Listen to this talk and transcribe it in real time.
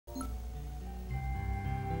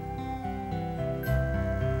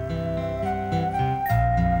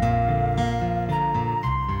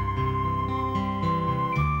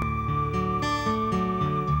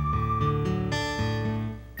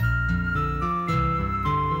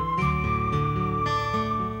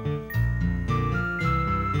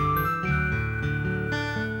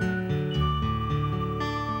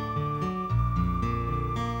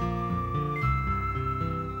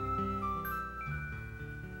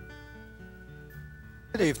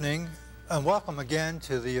Good evening, and welcome again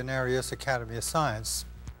to the Unarius Academy of Science.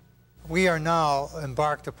 We are now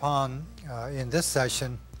embarked upon, in this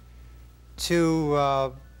session,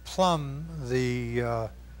 to plumb the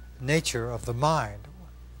nature of the mind.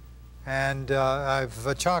 And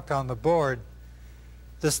I've chalked on the board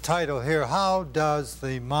this title here, How Does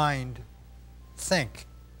the Mind Think?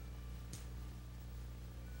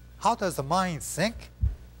 How does the mind think?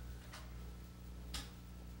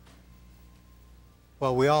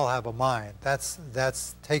 Well, we all have a mind.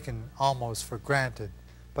 That's taken almost for granted.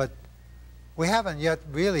 But we haven't yet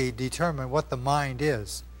really determined what the mind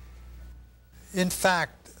is. In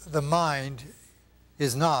fact, the mind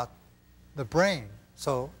is not the brain.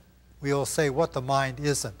 So we'll say what the mind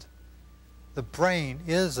isn't. The brain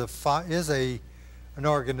is an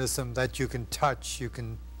organism that you can touch, you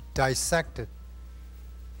can dissect it.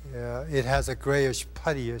 It has a grayish,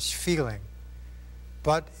 puttyish feeling.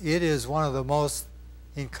 But it is one of the most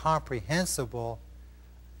incomprehensible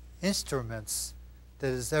instruments that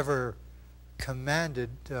has ever commanded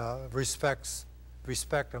respect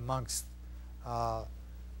amongst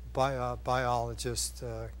biologists,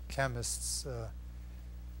 chemists,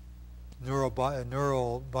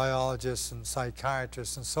 neurobiologists and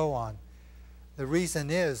psychiatrists and so on. The reason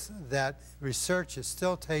is that research is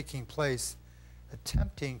still taking place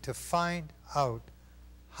attempting to find out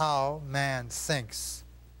how man thinks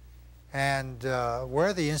and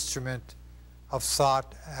where the instrument of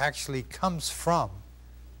thought actually comes from.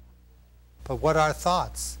 But what are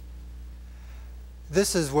thoughts?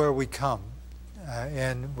 This is where we come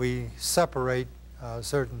and we separate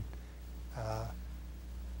certain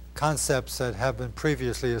concepts that have been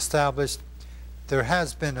previously established. There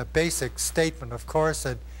has been a basic statement, of course,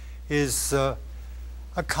 that is a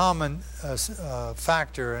common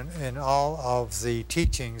factor in all of the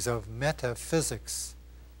teachings of metaphysics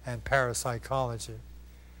and parapsychology.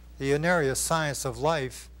 The Unarius science of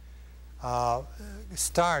life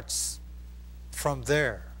starts from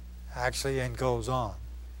there, actually, and goes on.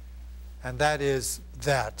 And that is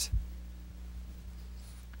that.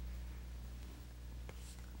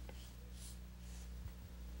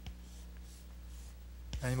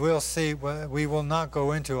 And we'll see, we will not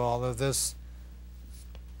go into all of this,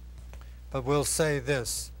 but we'll say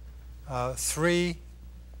this, 3,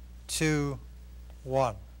 2,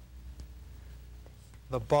 1.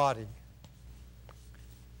 The body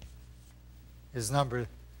is number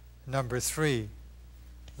 3.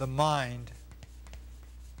 The mind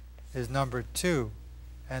is number 2.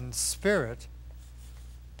 And spirit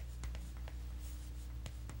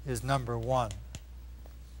is number 1.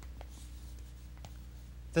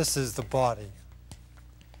 This is the body.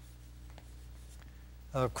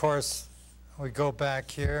 Of course, we go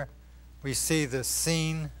back here, we see the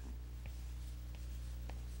seen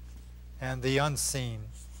and the unseen.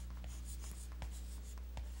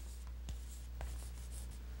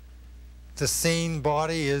 The seen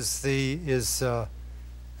body is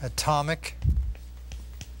atomic.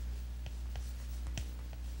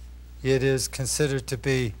 It is considered to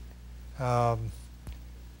be of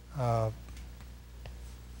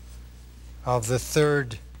the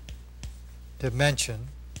third dimension.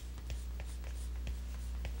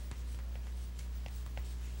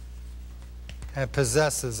 And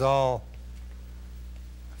possesses all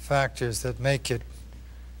factors that make it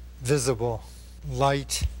visible.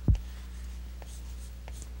 Light,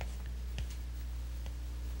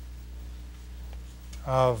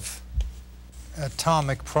 of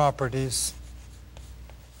atomic properties.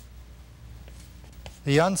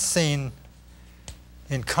 The unseen,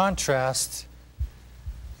 in contrast,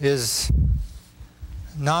 is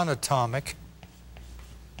non-atomic.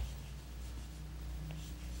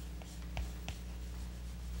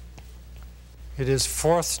 It is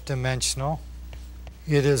fourth dimensional.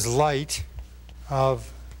 It is light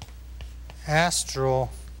of astral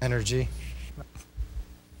energy.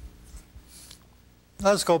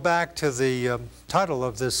 Let's go back to the title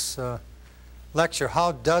of this lecture,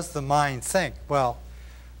 How Does the Mind Think? Well,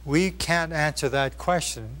 we can't answer that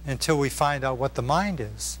question until we find out what the mind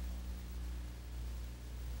is.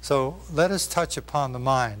 So let us touch upon the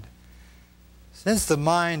mind. Since the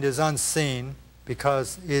mind is unseen,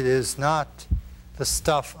 because it is not the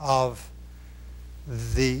stuff of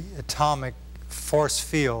the atomic force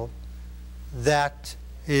field, that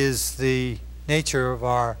is the nature of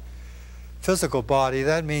our physical body.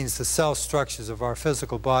 That means the cell structures of our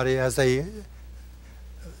physical body as they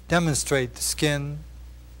demonstrate the skin,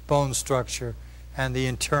 bone structure, and the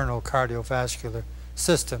internal cardiovascular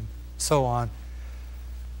system, so on.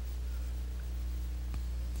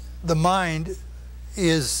 The mind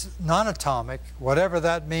is non-atomic. Whatever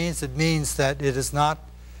that means, it means that it is not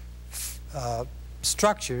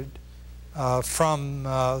structured from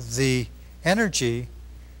the energy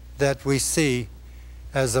that we see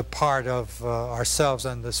as a part of ourselves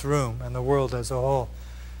and this room and the world as a whole.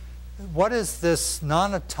 What is this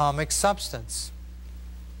non-atomic substance?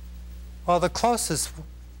 Well, the closest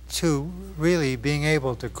to really being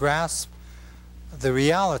able to grasp the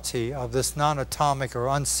reality of this non-atomic or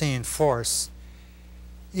unseen force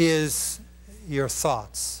is your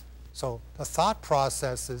thoughts. So the thought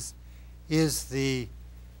processes is the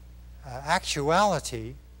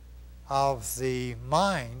actuality of the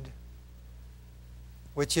mind,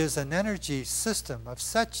 which is an energy system of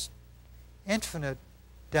such infinite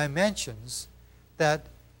dimensions that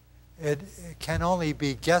it can only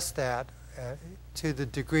be guessed at to the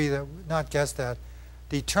degree that, not guessed at,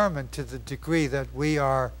 determined to the degree that we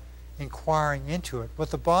are inquiring into it.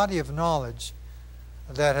 With the body of knowledge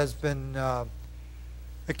that has been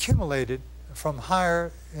accumulated from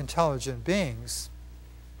higher intelligent beings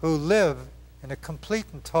who live in a complete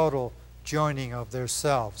and total joining of their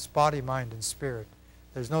selves, body, mind, and spirit.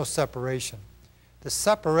 There's no separation. The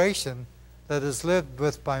separation that is lived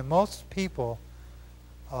with by most people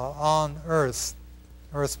on Earth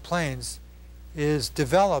planes, is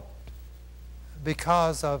developed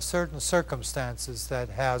because of certain circumstances that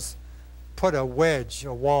has put a wedge,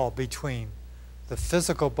 a wall between the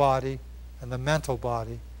physical body and the mental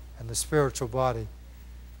body and the spiritual body.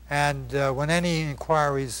 And when any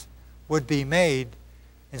inquiries would be made,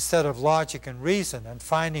 instead of logic and reason and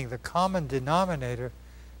finding the common denominator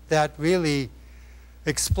that really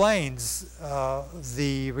explains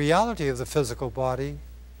the reality of the physical body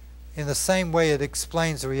in the same way it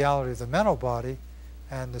explains the reality of the mental body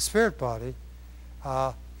and the spirit body,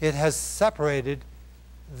 it has separated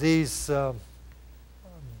these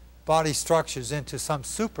body structures into some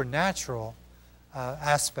supernatural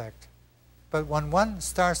aspect. But when one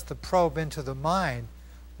starts to probe into the mind,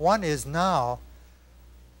 one is now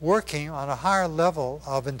working on a higher level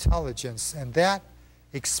of intelligence, and that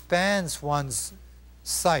expands one's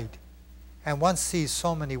sight, and one sees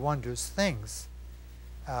so many wondrous things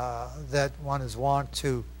that one is wont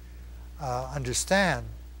to understand.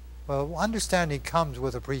 Well, understanding comes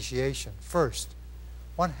with appreciation first.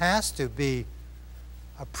 One has to be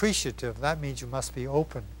appreciative. That means you must be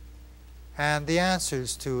open. And the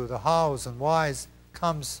answers to the hows and whys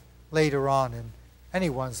comes later on in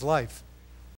anyone's life.